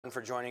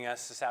everyone for joining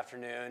us this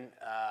afternoon.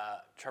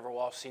 Trevor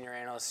Walsh, Senior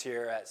Analyst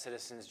here at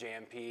Citizens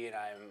JMP, and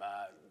I'm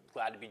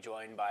glad to be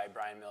joined by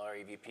Brian Miller,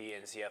 EVP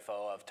and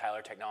CFO of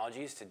TYL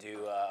Technologies, to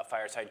do a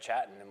fireside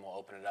chat, and then we'll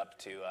open it up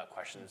to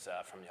questions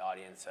from the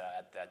audience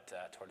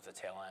towards the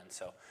tail end.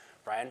 So,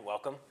 Brian,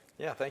 welcome.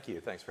 Yeah, thank you.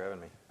 Thanks for having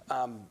me.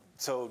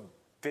 So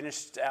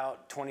finished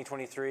out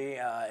 2023 in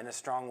a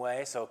strong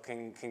way, so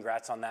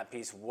congrats on that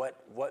piece.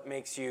 What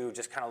makes you,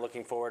 just kind of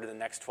looking forward to the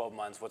next 12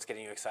 months, what's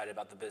getting you excited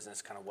about the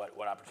business? Kind of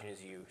what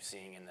opportunities are you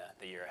seeing in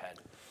the year ahead?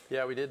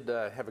 Yeah, we did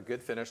have a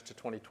good finish to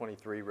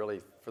 2023.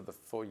 Really, for the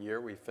full year,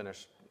 we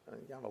finished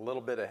a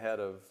little bit ahead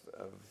of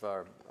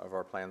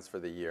our plans for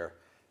the year.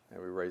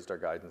 And we raised our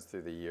guidance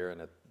through the year,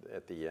 and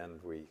at the end,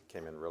 we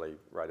came in really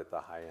right at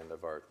the high end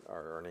of our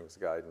earnings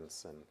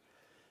guidance,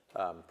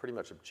 and pretty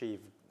much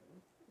achieved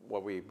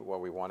what we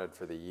wanted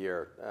for the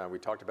year. We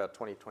talked about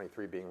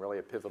 2023 being really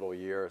a pivotal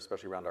year,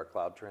 especially around our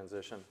cloud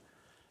transition.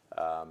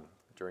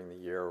 During the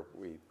year,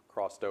 we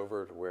crossed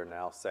over to where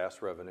now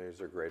SaaS revenues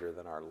are greater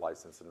than our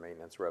license and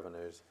maintenance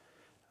revenues.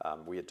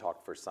 We had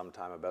talked for some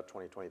time about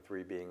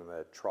 2023 being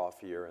the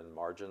trough year in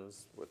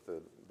margins, with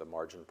the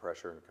margin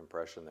pressure and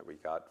compression that we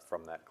got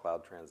from that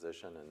cloud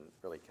transition, and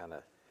really kind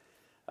of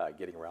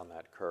getting around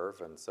that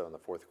curve. And so in the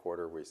fourth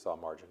quarter, we saw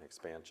margin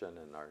expansion,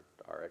 and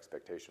our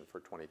expectation for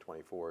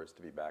 2024 is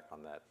to be back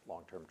on that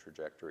long-term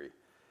trajectory.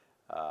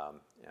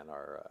 And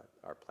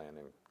our plan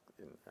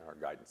in our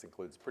guidance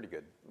includes pretty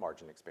good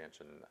margin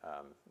expansion,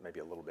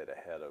 maybe a little bit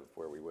ahead of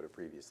where we would have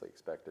previously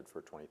expected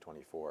for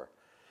 2024.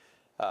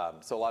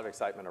 So a lot of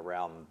excitement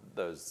around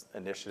those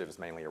initiatives,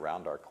 mainly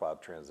around our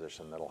cloud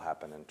transition that'll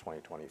happen in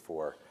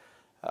 2024.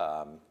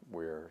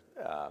 We're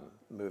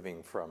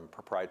moving from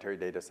proprietary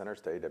data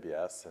centers to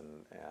AWS,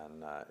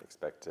 and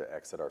expect to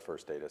exit our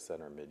first data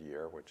center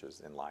mid-year, which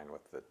is in line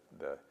with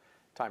the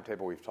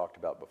timetable we've talked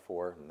about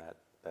before, and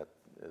that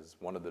is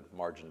one of the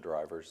margin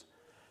drivers.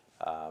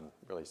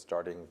 Really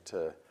starting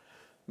to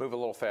move a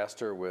little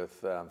faster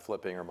with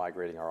flipping or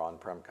migrating our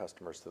on-prem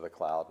customers to the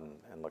cloud,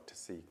 and look to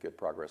see good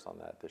progress on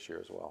that this year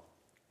as well.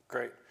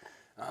 Great.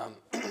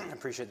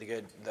 Appreciate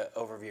the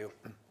overview.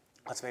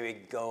 Let's maybe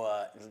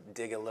go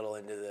dig a little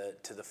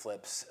into the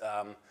flips.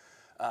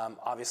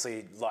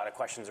 Obviously, a lot of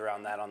questions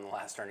around that on the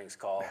last earnings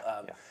call.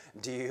 Yeah.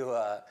 Do you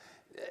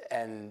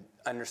and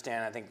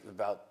understand, I think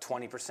about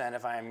 20%,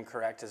 if I'm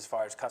correct, as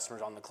far as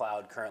customers on the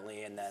cloud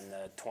currently, and then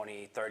the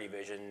 2030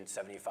 vision,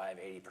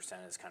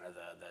 75-80% is kind of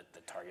the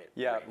target?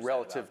 Yeah,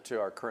 relative to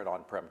our current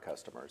on-prem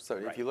customers. So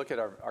if you look at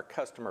our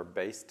customer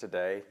base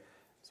today,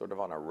 sort of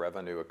on a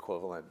revenue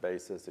equivalent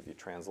basis, if you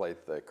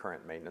translate the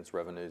current maintenance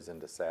revenues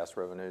into SaaS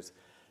revenues,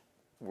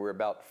 we're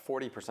about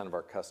 40% of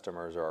our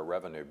customers, or our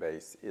revenue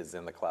base, is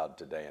in the cloud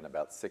today, and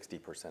about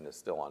 60% is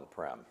still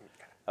on-prem.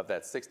 Okay. Of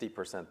that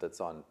 60% that's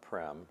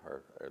on-prem,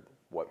 or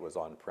what was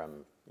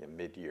on-prem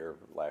mid-year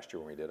last year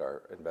when we did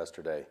our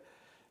Investor Day,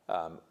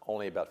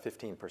 only about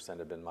 15%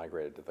 have been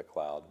migrated to the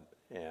cloud,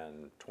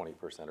 and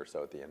 20% or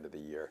so at the end of the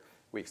year.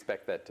 We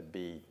expect that to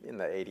be in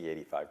the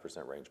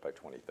 80-85% range by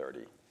 2030.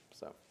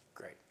 So.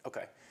 Great.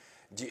 Okay.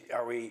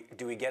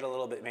 Do we get a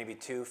little bit maybe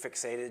too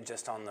fixated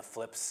just on the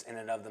flips in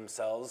and of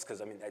themselves? Because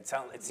I mean,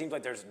 it seems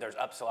like there's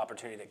upsell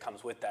opportunity that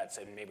comes with that.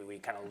 So maybe we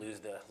kind of lose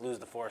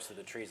the forest of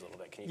the trees a little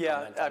bit. Can you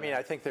comment on that? I mean,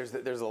 I think there's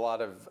a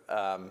lot of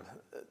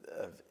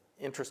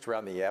interest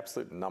around the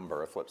absolute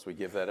number of flips. We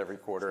give that every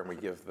quarter, and we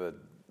give the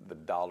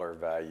dollar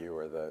value,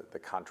 or the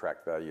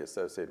contract value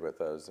associated with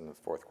those. In the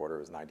fourth quarter, it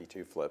was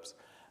 92 flips,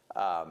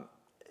 and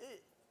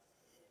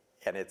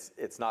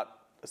it's not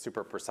a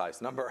super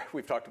precise number.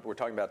 We're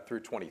talking about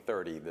through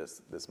 2030,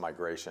 this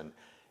migration.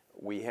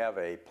 We have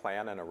a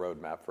plan and a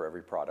roadmap for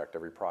every product.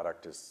 Every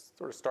product is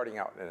sort of starting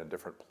out in a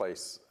different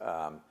place,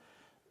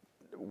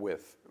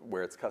 with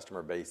where its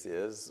customer base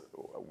is,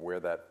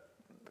 where that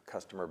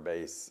customer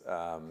base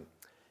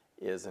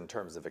is in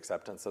terms of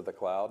acceptance of the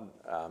cloud.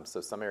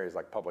 So some areas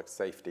like public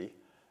safety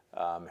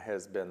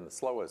has been the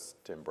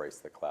slowest to embrace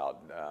the cloud.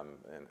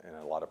 In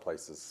a lot of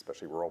places,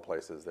 especially rural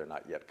places, they're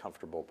not yet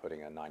comfortable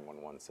putting a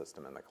 911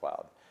 system in the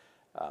cloud.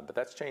 But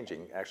that's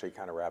changing actually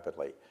kind of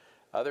rapidly.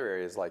 Other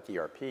areas like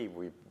ERP,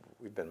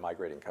 we've been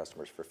migrating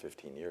customers for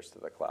 15 years to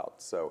the cloud.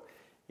 So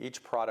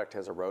each product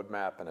has a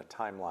roadmap and a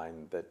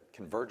timeline that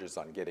converges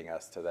on getting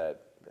us to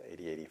that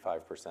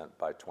 80-85%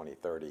 by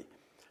 2030.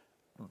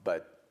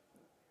 But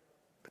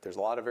there's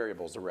a lot of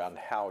variables around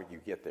how you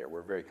get there.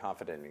 We're very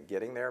confident in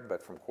getting there,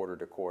 but from quarter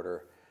to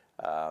quarter,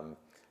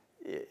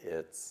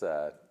 it's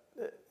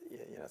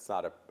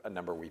not a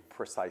number we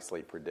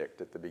precisely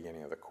predict at the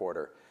beginning of the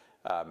quarter.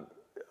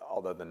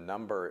 Although the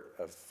number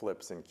of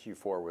flips in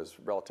Q4 was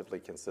relatively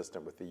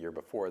consistent with the year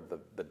before,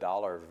 the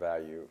dollar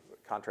value,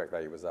 contract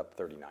value, was up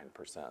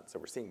 39%. So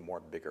we're seeing more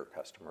bigger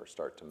customers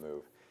start to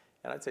move.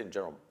 And I'd say in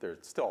general,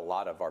 there's still a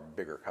lot of our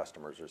bigger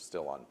customers are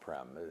still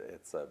on-prem.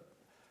 It's a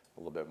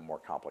little bit more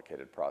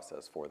complicated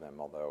process for them,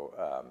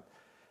 although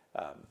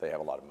they have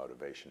a lot of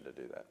motivation to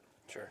do that.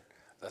 Sure.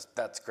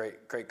 That's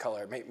great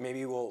color.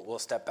 Maybe we'll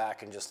step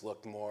back and just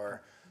look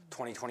more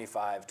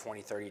 2025,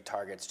 2030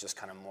 targets, just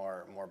kind of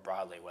more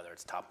broadly, whether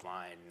it's top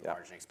line,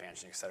 margin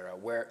expansion, et cetera.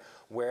 Where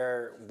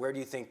do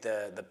you think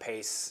the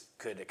pace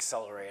could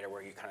accelerate, or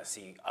where you kind of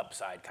see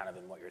upside kind of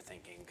in what you're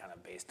thinking, kind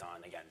of based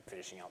on, again,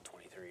 finishing out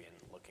 23 and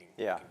looking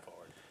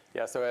forward?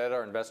 Yeah, so at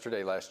our Investor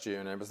Day last June,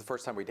 and it was the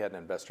first time we'd had an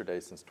Investor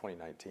Day since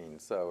 2019,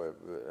 so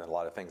a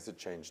lot of things had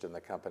changed in the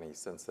company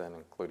since then,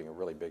 including a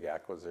really big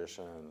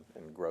acquisition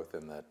and growth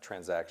in the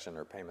transaction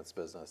or payments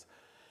business.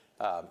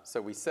 So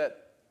we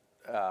set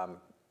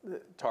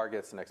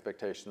targets and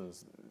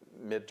expectations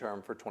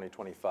midterm for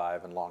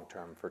 2025 and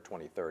long-term for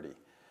 2030.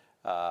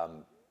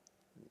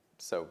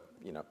 So,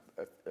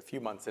 a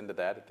few months into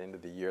that, at the end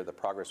of the year, the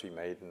progress we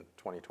made in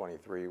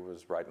 2023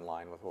 was right in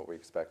line with what we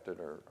expected,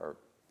 or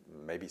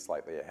maybe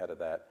slightly ahead of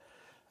that.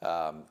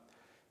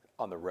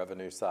 On the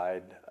revenue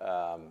side,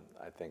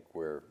 I think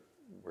we're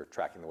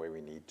tracking the way we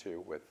need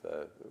to with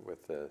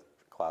the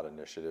cloud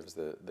initiatives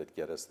that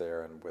get us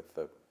there, and with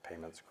the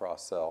payments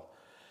cross-sell.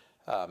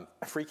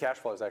 Free cash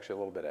flow is actually a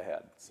little bit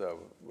ahead. So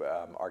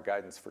our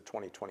guidance for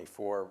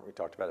 2024, we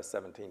talked about a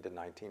 17 to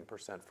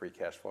 19% free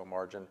cash flow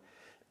margin,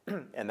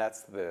 and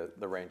that's the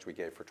range we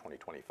gave for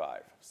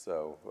 2025.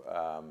 So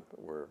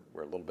we're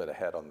a little bit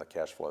ahead on the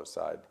cash flow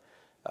side,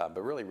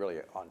 but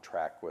really on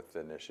track with the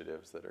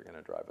initiatives that are going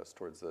to drive us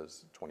towards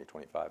those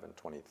 2025 and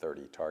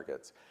 2030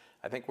 targets.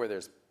 I think where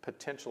there's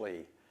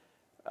potentially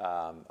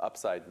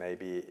upside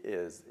maybe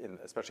is,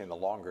 especially in the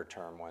longer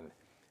term one,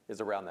 is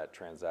around that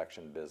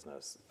transaction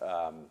business.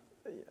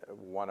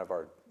 One of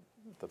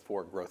the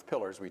 4 growth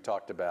pillars we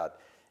talked about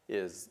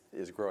is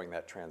growing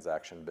that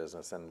transaction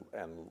business, and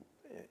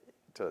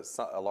to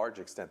a large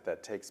extent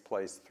that takes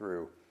place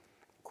through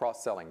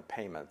cross-selling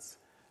payments,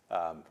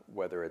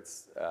 whether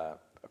it's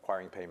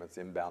acquiring payments,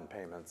 inbound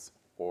payments,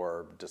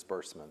 or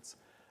disbursements,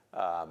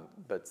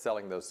 but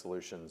selling those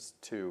solutions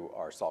to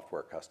our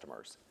software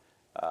customers.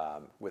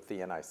 With the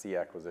NYSE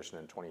acquisition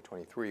in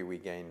 2023, we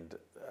gained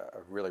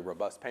a really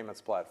robust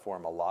payments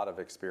platform, a lot of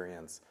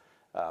experience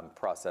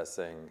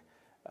processing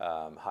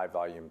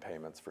high-volume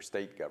payments for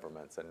state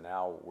governments, and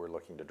now we're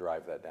looking to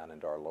drive that down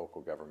into our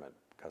local government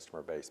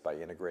customer base by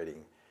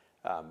integrating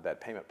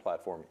that payment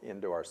platform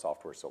into our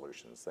software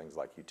solutions, things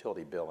like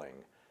utility billing,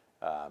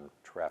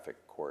 traffic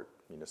court,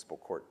 municipal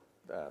court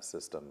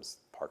systems,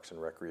 parks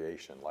and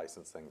recreation,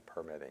 licensing,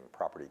 permitting,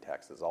 property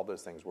taxes, all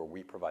those things where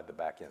we provide the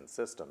back-end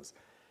systems,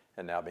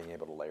 and now being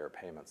able to layer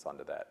payments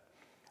onto that.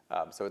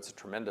 So it's a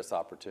tremendous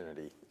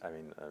opportunity. I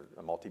mean,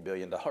 a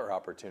multi-billion-dollar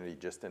opportunity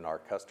just in our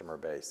customer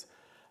base.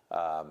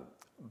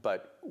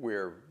 But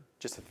we're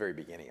just at the very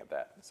beginning of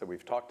that. So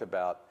we've talked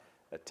about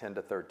a 10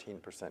 to 13%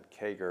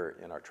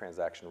 CAGR in our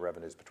transaction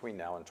revenues between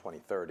now and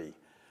 2030.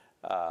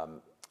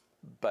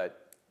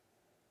 But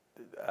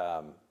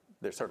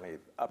there's certainly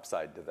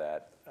upside to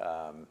that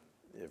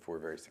if we're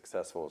very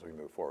successful as we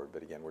move forward.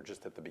 But again, we're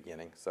just at the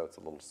beginning, so it's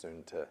a little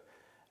soon to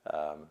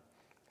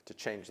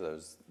change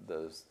those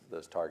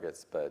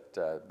targets, but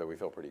we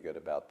feel pretty good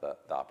about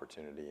the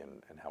opportunity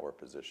and how we're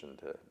positioned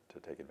to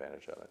take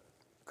advantage of it.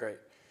 Great.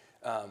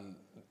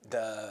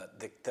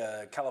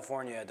 The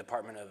California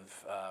Department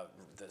of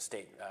the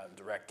State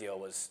direct deal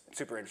was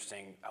super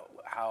interesting.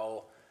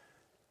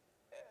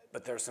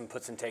 But there's some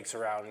puts and takes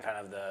around kind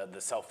of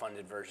the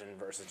self-funded version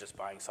versus just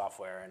buying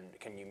software. And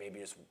can you maybe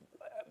just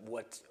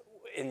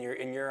in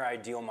your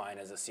ideal mind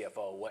as a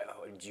CFO,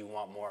 do you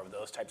want more of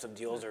those types of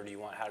deals, or do you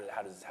want how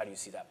do you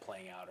see that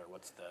playing out, or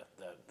what's the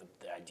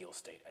ideal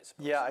state, I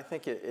suppose? Yeah, I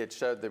think it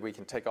showed that we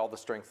can take all the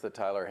strengths that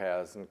Tyler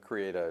has and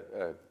create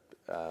a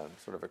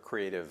sort of a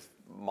creative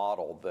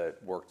model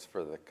that works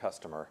for the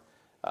customer.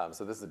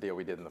 So this is a deal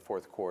we did in the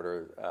fourth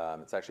quarter.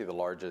 It's actually the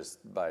largest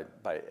by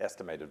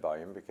estimated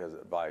volume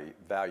by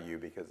value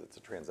because it's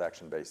a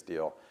transaction-based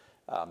deal,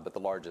 but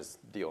the largest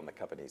deal in the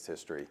company's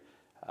history.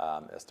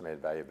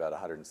 Estimated value of about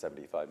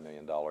 $175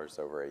 million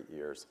over 8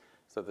 years.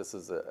 So this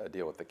is a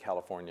deal with the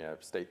California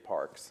State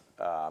Parks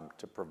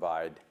to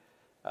provide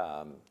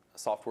a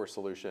software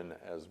solution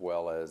as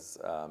well as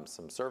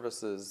some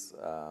services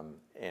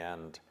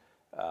and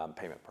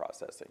payment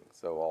processing,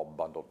 so all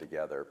bundled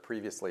together.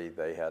 Previously,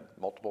 they had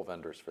multiple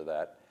vendors for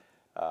that.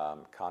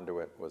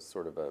 Conduit was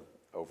sort of an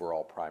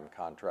overall prime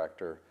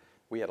contractor.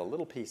 We had a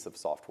little piece of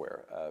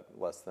software,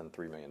 less than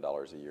 $3 million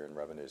a year in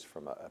revenues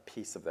from a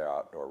piece of their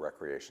outdoor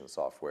recreation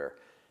software,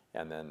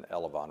 and then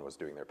Elevon was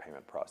doing their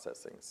payment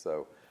processing.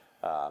 So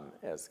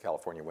as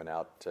California went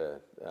out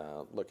to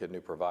look at new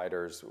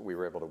providers, we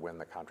were able to win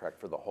the contract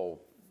for the whole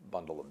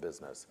bundle of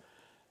business.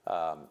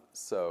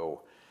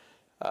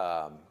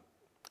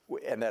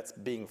 And that's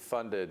being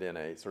funded in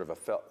a sort of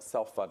a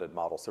self-funded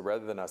model. So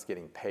rather than us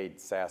getting paid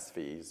SaaS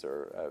fees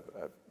or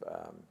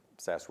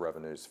SaaS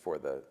revenues for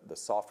the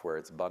software,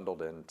 it's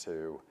bundled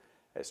into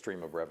a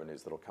stream of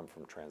revenues that'll come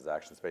from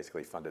transactions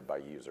basically funded by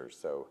users.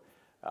 So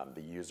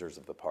the users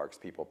of the parks,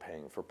 people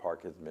paying for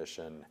park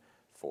admission,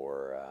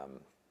 for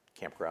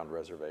campground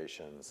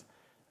reservations,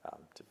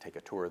 to take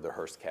a tour of the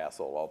Hearst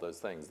Castle, all those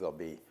things, there'll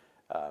be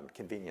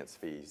convenience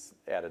fees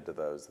added to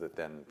those that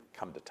then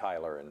come to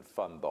Tyler and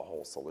fund the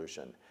whole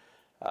solution.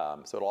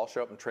 So it'll all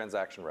show up in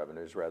transaction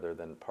revenues rather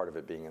than part of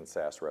it being in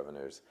SaaS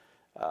revenues.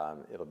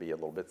 It'll be a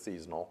little bit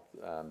seasonal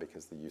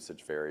because the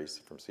usage varies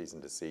from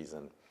season to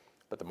season.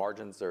 But the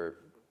margins are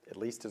at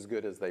least as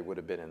good as they would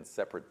have been in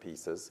separate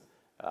pieces.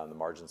 The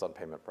margins on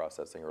payment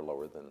processing are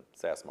lower than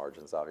SaaS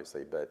margins,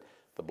 obviously, but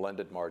the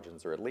blended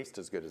margins are at least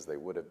as good as they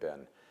would have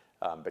been.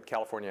 But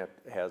California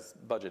has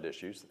budget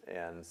issues,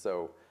 and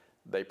so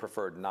they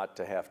preferred not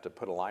to have to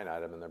put a line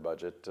item in their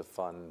budget to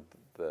fund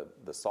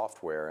the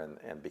software,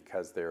 and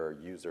because there are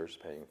users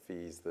paying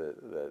fees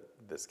that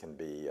this can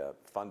be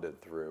funded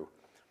through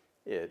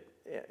it,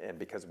 and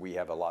because we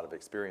have a lot of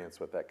experience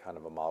with that kind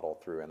of a model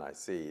through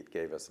NYSE, it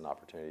gave us an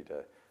opportunity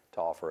to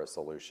offer a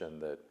solution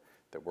that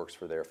works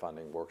for their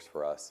funding, works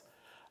for us.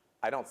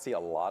 I don't see a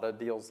lot of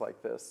deals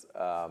like this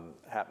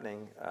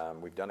happening.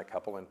 We've done a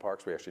couple in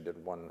parks. We actually did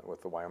one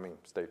with the Wyoming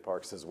State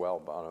Parks as well,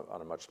 but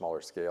on a much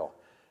smaller scale.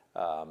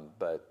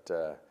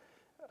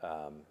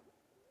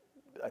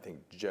 I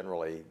think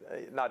generally,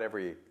 not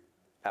every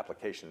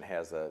application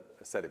has a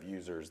set of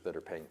users that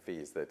are paying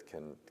fees that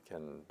can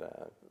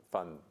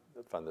fund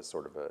this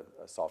sort of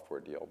a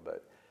software deal.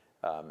 But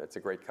it's a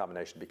great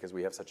combination because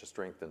we have such a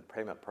strength in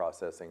payment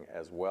processing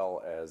as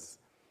well as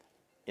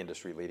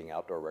industry-leading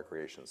outdoor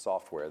recreation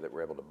software that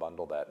we're able to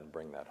bundle that and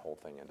bring that whole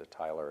thing into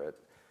Tyler at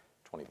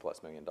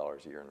 $20+ million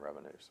a year in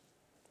revenues.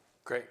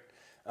 Great.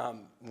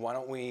 Why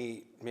don't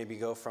we maybe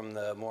go from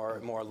the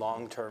more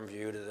long-term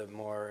view to the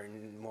more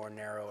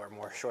narrow or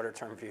more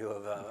shorter-term view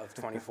of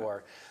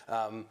 24.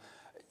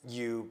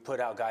 You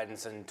put out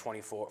guidance in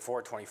 24,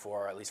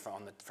 at least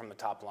from the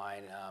top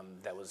line,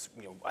 that was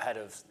ahead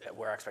of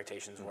where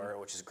expectations were,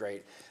 which is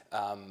great.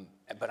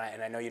 But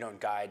I know you don't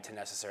guide to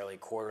necessarily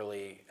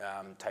quarterly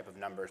type of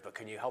numbers, but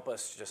can you help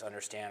us just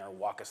understand or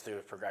walk us through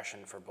the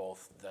progression for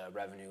both the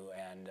revenue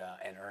and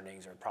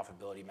earnings or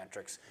profitability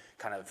metrics,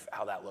 kind of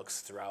how that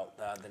looks throughout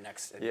the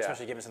next,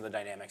 especially given some of the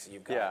dynamics that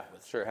you've got? Yeah,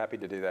 sure, happy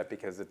to do that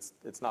because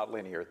it's not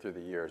linear through the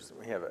years.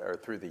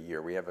 Through the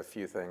year, we have a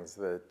few things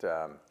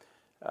that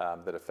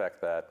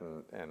affect that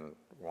and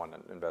want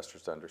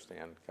investors to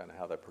understand kind of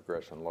how that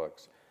progression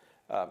looks.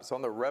 So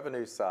on the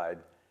revenue side,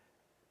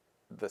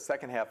 the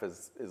second half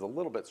is a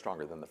little bit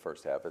stronger than the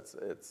first half.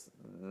 It's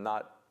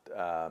not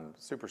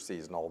super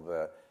seasonal.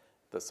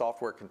 The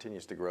software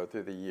continues to grow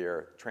through the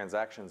year.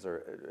 Transactions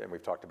are, and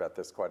we've talked about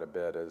this quite a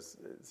bit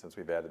since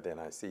we've added the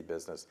NYSE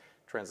business.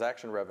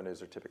 Transaction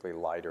revenues are typically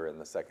lighter in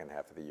the second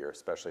half of the year,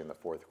 especially in the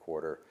fourth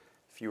quarter.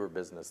 Fewer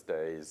business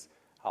days,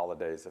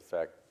 holidays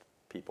affect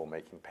people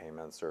making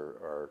payments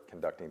or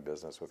conducting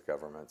business with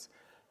governments.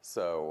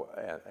 So,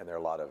 and there are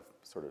a lot of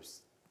sort of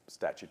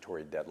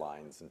statutory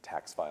deadlines and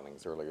tax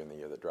filings earlier in the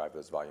year that drive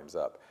those volumes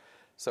up.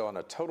 So on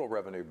a total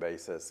revenue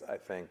basis, I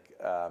think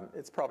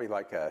it's probably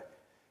like a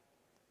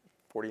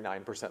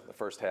 49% in the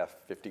first half,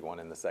 51%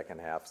 in the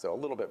second half, so a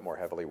little bit more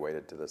heavily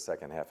weighted to the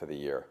second half of the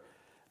year.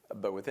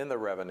 But within the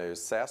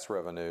revenues, SaaS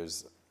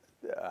revenues,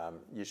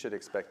 you should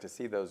expect to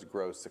see those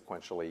grow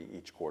sequentially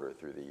each quarter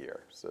through the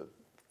year. So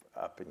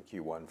up in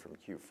Q1 from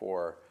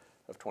Q4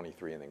 of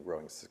 23, and then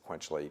growing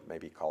sequentially,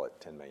 maybe call it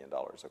 $10 million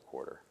a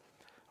quarter.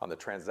 On the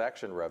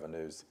transaction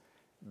revenues,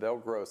 they'll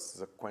grow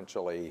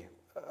sequentially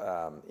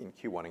in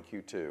Q1 and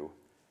Q2,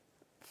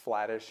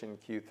 flattish in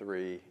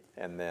Q3,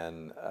 and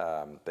then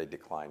they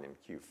decline in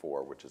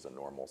Q4, which is a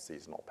normal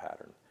seasonal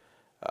pattern.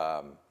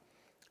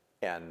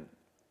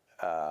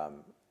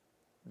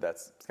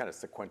 That's kind of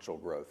sequential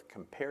growth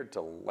compared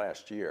to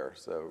last year.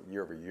 So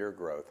year-over-year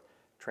growth,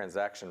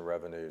 transaction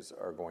revenues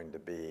are going to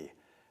be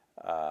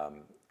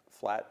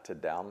flat to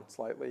down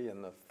slightly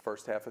in the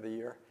first half of the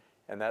year.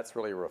 And that's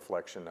really a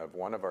reflection of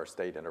one of our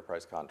state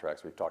enterprise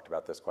contracts. We've talked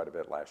about this quite a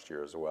bit last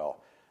year as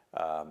well.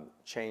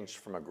 Changed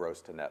from a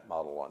gross to net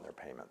model on their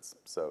payments.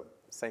 So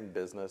same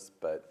business,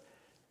 but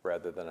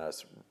rather than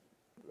us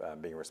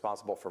being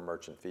responsible for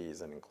merchant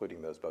fees and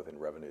including those both in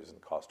revenues and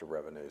cost of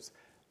revenues,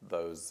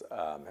 those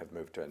have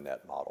moved to a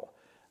net model.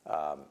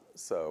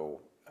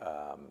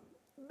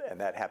 And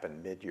that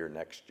happened mid-year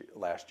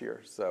last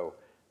year. So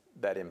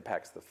that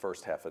impacts the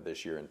first half of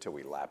this year until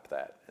we lap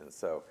that. And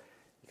so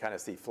you kind of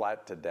see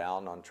flat to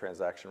down on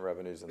transaction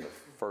revenues in the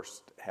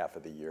first half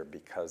of the year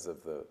because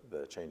of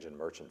the change in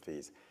merchant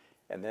fees.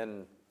 And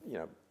then,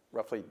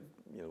 roughly,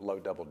 low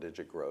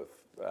double-digit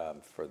growth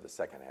for the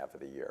second half of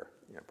the year.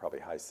 Probably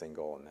high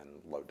single and then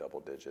low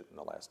double-digit in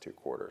the last 2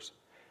 quarters.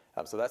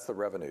 So that's the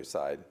revenue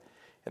side.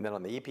 And then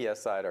on the EPS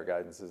side, our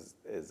guidance is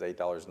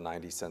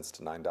 $8.90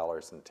 to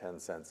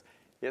 $9.10.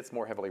 It's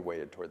more heavily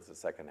weighted towards the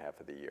second half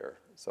of the year.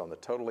 So on the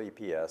total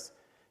EPS,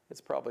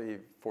 it's probably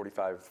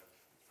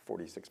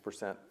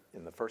 46%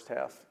 in the first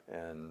half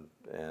and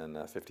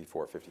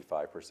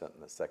 55%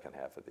 in the second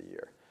half of the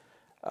year.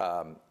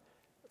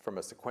 From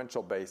a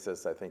sequential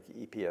basis, I think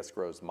EPS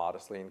grows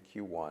modestly in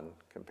Q1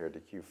 compared to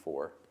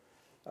Q4.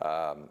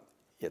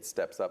 It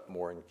steps up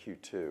more in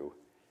Q2,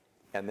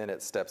 and then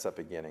it steps up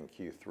again in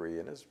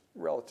Q3 and is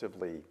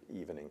relatively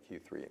even in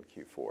Q3 and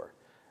Q4.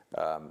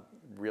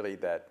 Really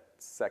that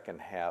second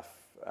half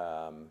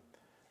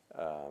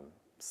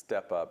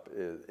step up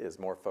is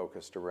more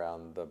focused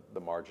around the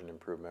margin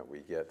improvement we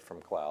get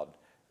from cloud,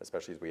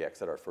 especially as we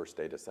exit our first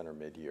data center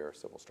mid-year.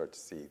 So we'll start to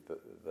see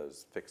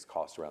those fixed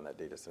costs around that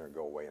data center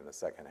go away in the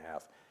second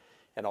half.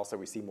 And also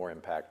we see more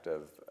impact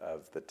of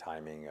the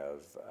timing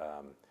of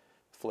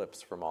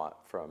flips from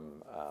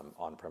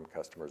on-prem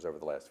customers over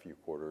the last few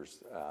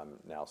quarters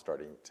now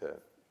starting to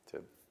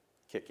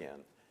kick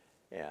in,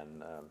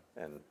 and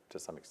to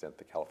some extent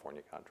the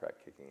California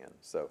contract kicking in.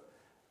 So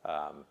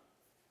a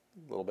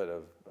little bit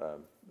of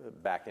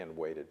back-end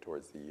weighted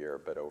towards the year,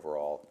 but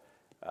overall,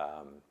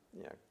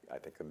 you know, I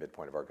think the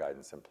midpoint of our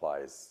guidance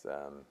implies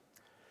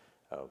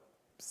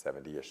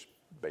 70-ish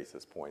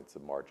basis points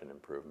of margin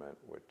improvement,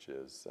 which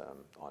is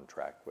on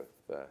track with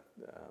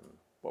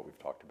what we've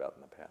talked about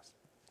in the past.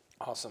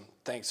 Awesome.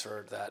 Thanks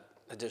for that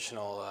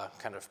additional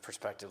kind of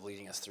perspective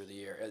leading us through the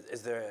year.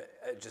 Is there,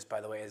 just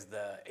by the way, is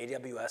the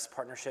AWS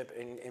partnership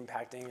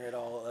impacting at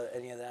all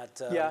any of that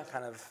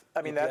kind of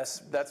I mean,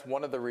 EPS? that's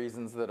one of the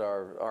reasons that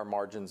our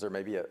margins are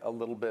maybe a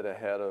little bit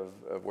ahead of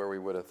where we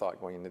would have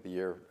thought going into the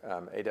year.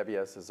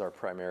 AWS is our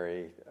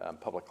primary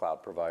public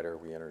cloud provider.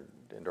 We entered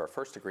into our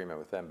first agreement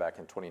with them back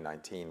in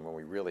 2019 when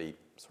we really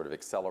sort of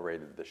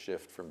accelerated the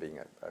shift from being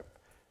a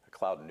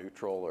cloud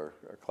neutral or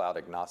cloud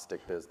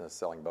agnostic business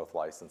selling both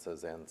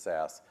licenses and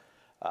SaaS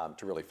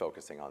to really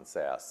focusing on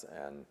SaaS.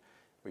 And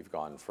we've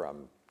gone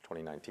from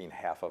 2019,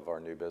 half of our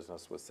new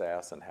business was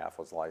SaaS and half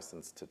was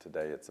licensed, to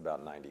today it's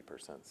about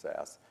 90%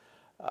 SaaS.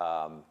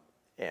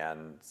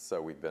 And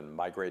so we've been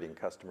migrating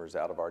customers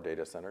out of our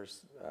data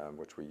centers,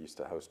 which we used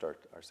to host our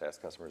SaaS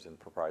customers in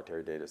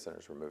proprietary data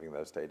centers. We're moving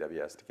those to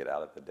AWS to get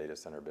out of the data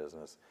center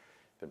business.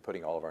 Been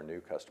putting all of our new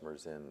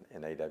customers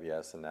in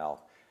AWS, and now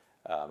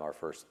our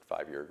first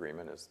 5-year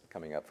agreement is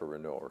coming up for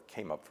renewal, or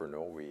came up for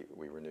renewal.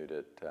 We renewed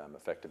it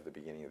effective the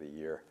beginning of the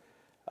year.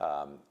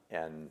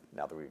 And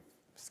now that we've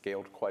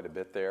scaled quite a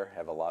bit there,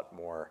 have a lot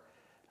more,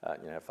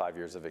 5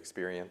 years of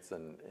experience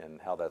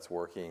and how that's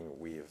working.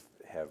 We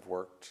have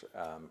worked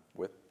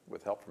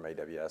with help from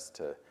AWS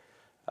to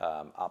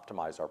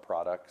optimize our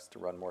products to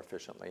run more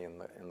efficiently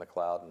in the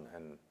cloud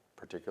and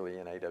particularly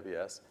in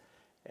AWS.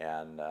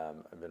 And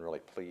I've been really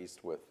pleased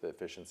with the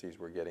efficiencies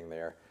we're getting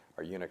there.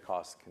 Our unit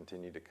costs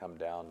continue to come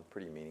down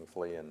pretty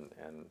meaningfully, and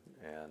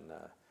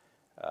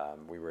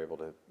we were able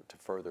to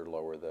further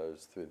lower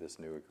those through this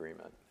new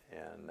agreement.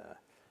 And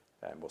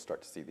we'll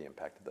start to see the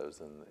impact of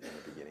those in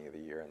the beginning of the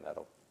year, and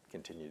that'll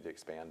continue to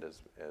expand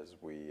as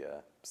we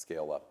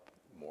scale up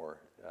more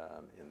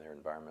in their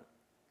environment.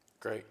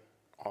 Great,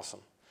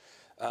 awesome.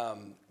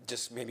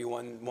 Just maybe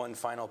one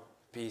final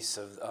piece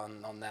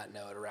on that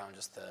note around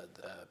just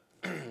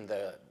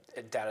the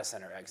data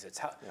center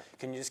exits.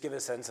 Can you just give a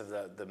sense of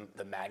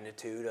the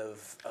magnitude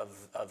of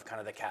kind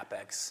of the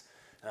CapEx?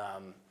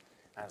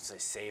 I don't say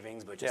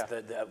savings, but just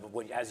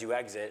as you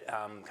exit,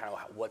 kind of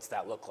what's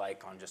that look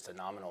like on just a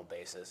nominal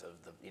basis of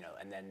the,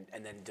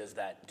 and then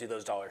do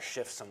those dollars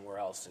shift somewhere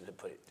else and to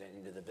put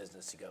into the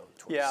business to go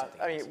towards something else?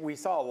 I mean, we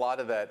saw a lot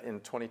of that in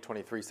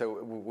 2023.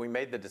 So we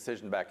made the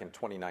decision back in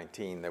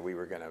 2019 that we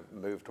were going to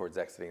move towards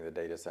exiting the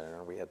data center,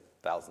 and we had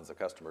thousands of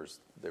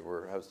customers that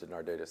were hosted in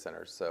our data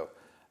centers. So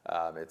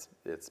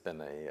it's been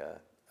a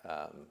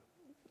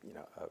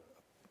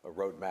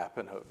roadmap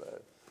and a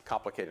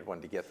complicated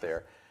one to get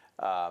there.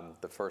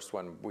 The first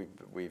one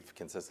we've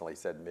consistently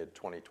said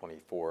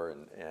mid-2024,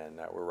 and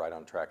we're right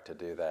on track to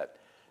do that.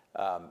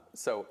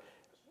 So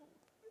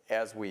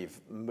as we've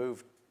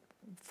moved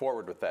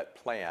forward with that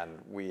plan,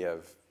 we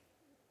have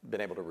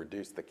been able to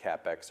reduce the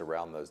CapEx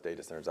around those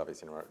data centers.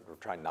 Obviously, we're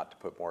trying not to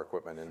put more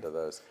equipment into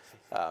those.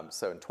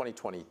 So in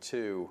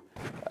 2022,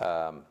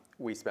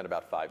 we spent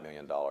about $5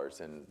 million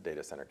in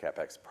data center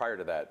CapEx. Prior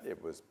to that,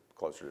 it was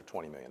closer to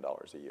 $20 million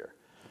a year.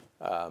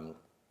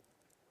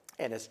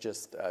 And it's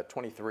just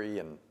 23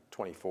 and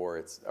 24,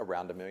 it's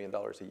around $1 million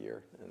a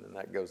year, and then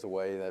that goes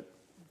away.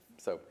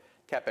 So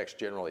CapEx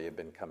generally have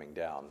been coming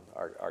down.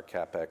 Our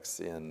CapEx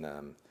in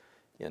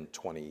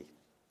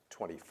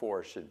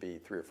 2024 should be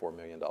 $3 or $4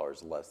 million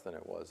less than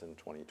it was in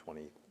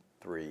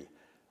 2023.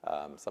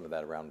 Some of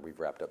that around, we've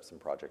wrapped up some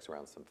projects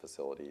around some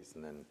facilities,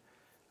 and then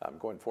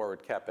going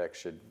forward, CapEx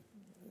should,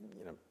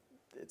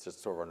 it's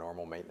just sort of our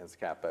normal maintenance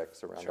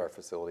CapEx around our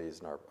facilities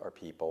and our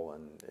people,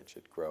 and it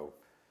should grow,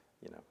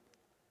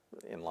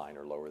 in line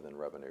or lower than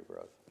revenue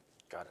growth.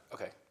 Got it.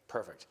 Okay,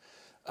 perfect.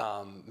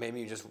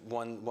 Maybe just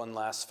one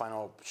last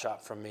final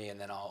shot from me, and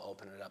then I'll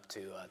open it up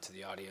to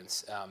the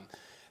audience.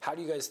 How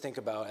do you guys think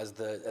about, as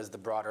the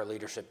broader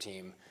leadership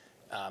team,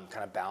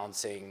 kind of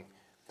balancing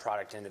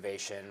product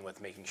innovation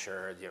with making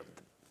sure,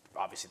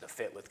 obviously the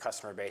fit with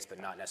customer base, but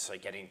not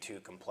necessarily getting too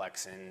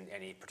complex in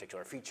any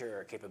particular feature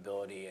or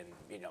capability, and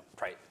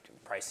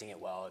pricing it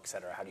well, et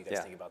cetera? How do you guys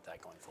think about that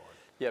going forward?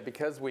 Yeah,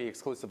 because we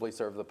exclusively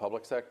serve the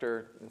public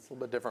sector, it's a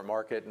little bit different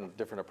market and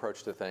different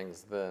approach to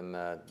things than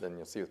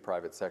you'll see with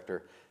private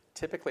sector.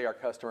 Typically, our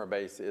customer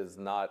base is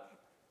not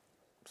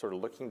sort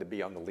of looking to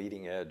be on the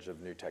leading edge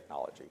of new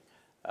technology.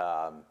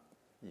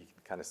 You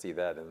can kind of see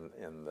that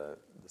in the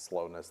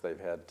slowness they've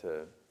had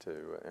to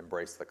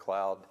embrace the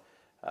cloud.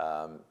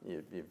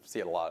 You see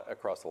it a lot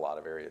across a lot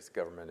of areas.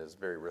 Government is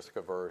very risk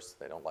averse.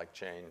 They don't like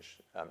change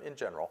in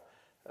general.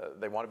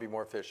 They want to be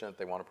more efficient.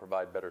 They want to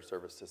provide better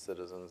service to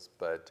citizens,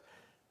 but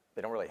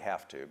they don't really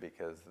have to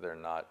because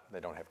they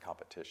don't have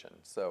competition.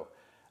 So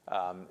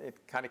it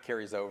kind of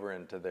carries over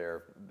into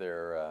their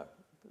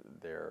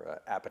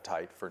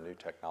appetite for new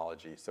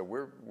technology. So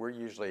we're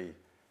usually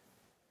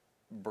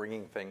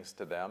bringing things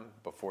to them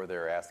before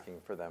they're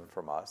asking for them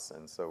from us,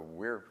 and so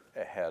we're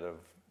ahead of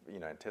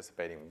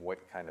anticipating what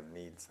kind of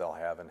needs they'll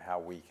have and how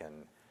we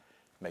can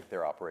make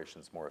their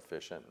operations more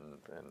efficient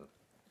and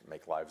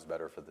make lives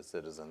better for the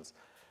citizens.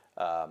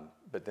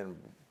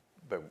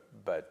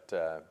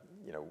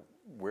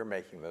 We're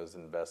making those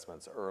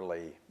investments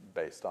early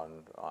based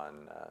on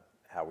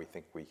how we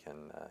think we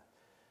can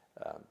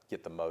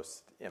get the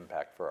most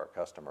impact for our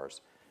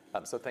customers.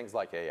 So things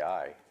like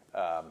AI,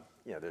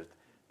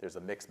 there's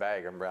a mixed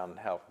bag around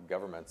how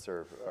governments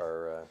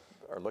are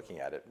looking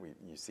at it.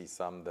 You see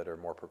some that are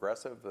more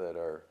progressive, that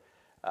are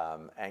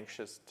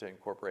anxious to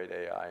incorporate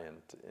AI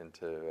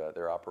into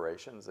their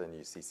operations, and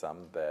you see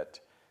some that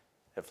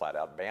have flat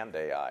out banned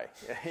AI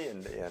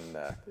in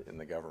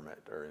the government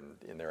or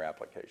in their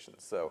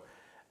applications. So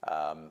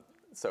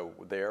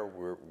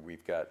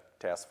we've got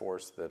task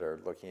force that are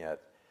looking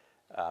at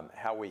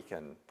how we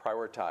can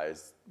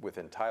prioritize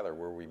within Tyler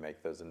where we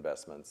make those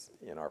investments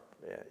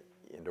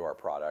into our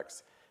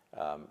products,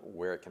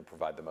 where it can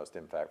provide the most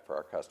impact for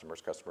our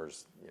customers.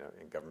 Customers,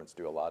 and governments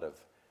do a lot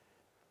of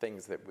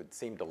things that would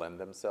seem to lend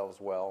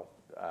themselves well,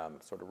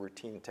 sort of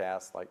routine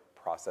tasks like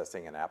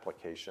processing an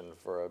application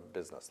for a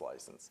business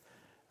license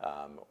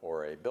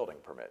or a building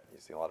permit. You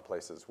see a lot of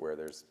places where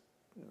there's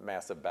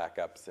massive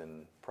backups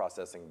in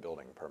processing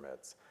building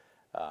permits.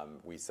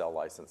 We sell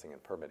licensing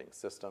and permitting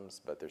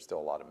systems, but there's still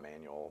a lot of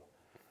manual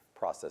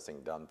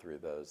processing done through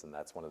those, and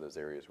that's one of those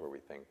areas where we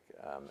think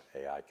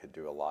AI could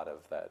do a lot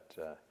of that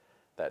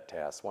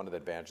task. One of the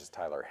advantages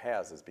Tyler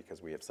has is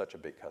because we have such a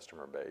big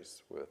customer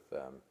base with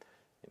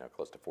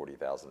close to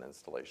 40,000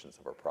 installations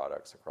of our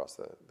products across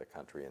the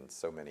country, and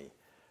so many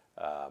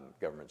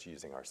governments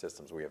using our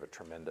systems. We have a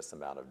tremendous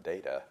amount of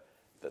data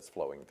that's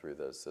flowing through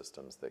those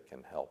systems that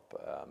can help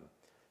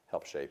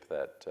shape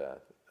that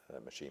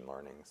machine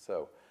learning.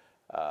 So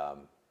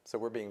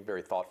we're being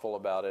very thoughtful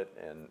about it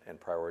and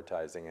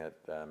prioritizing it.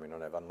 We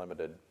don't have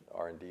unlimited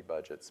R&D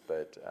budgets,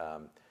 but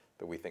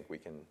we think we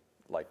can,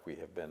 like we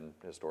have been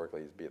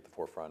historically, be at the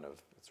forefront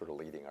of sort of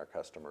leading our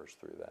customers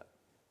through that.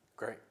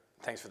 Great.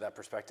 Thanks for that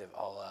perspective.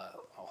 I'll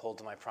hold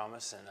to my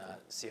promise and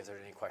see if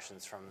there's any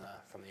questions from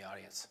the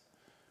audience.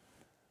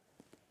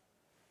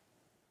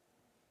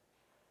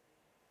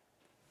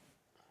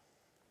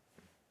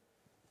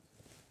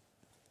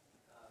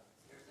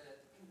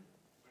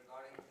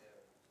 Regarding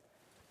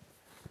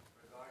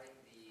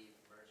the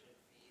merchant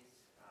fees,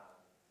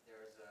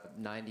 there's a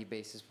 90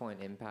 basis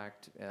point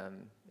impact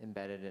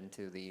embedded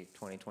into the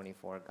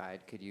 2024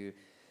 guide. Could you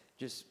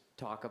just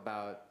talk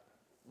about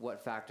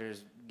what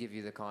factors give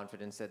you the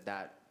confidence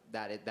that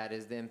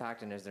is the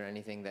impact, and is there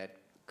anything that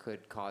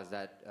could cause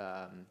that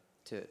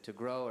to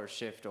grow or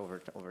shift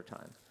over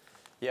time?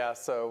 Yeah,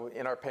 so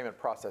in our payment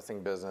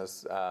processing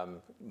business,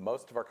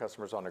 most of our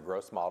customers are on a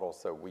gross model,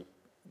 so we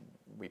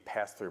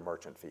pass through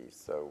merchant fees.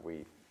 So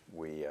we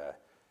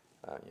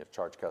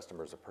charge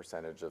customers a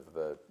percentage of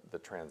the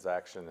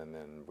transaction, and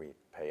then we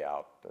pay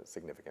out a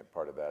significant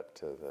part of that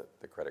to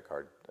the credit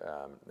card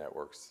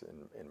networks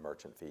in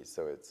merchant fees.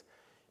 So it's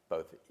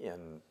both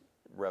in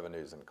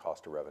revenues and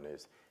cost of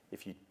revenues.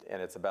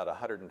 And it's about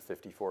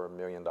 $154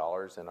 million in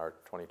our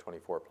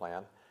 2024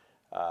 plan,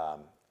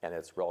 and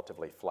it's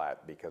relatively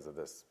flat because of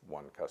this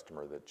one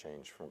customer that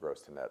changed from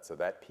gross to net. So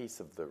that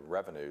piece of the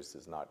revenues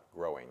is not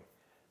growing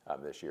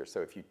this year.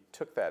 So if you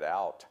took that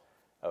out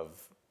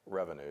of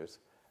revenues,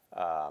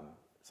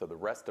 so the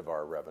rest of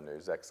our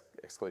revenues,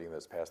 excluding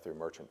those pass-through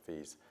merchant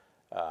fees,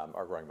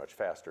 are growing much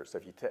faster. So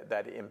if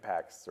that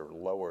impacts or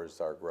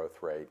lowers our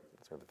growth rate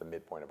sort of at the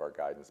midpoint of our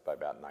guidance by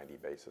about 90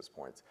 basis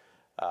points.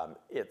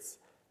 It's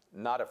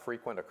not a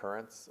frequent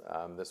occurrence.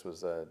 This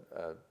was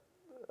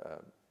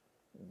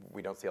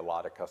we don't see a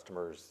lot of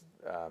customers,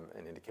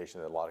 an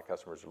indication that a lot of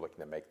customers are looking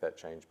to make that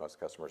change. Most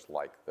customers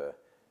like to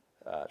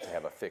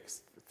have a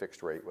fixed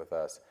rate with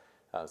us.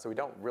 So we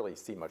don't really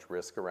see much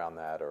risk around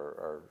that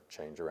or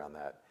change around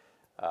that.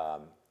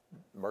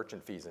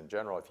 Merchant fees in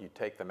general, if you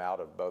take them out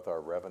of both our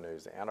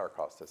revenues and our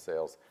cost of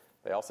sales,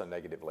 they also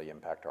negatively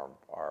impact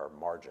our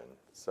margin.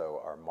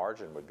 So our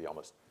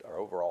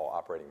overall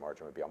operating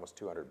margin would be almost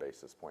 200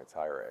 basis points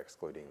higher,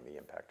 excluding the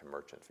impact of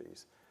merchant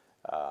fees.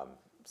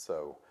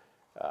 So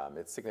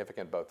it's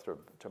significant both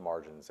to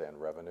margins and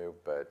revenue,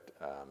 but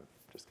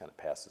just kind of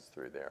passes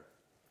through there.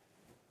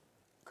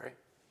 Great.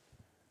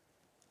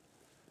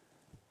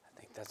 I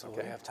think that's all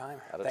we have time.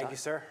 Out of Thank time. you,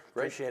 sir.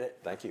 Great. Appreciate it.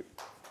 Thank you.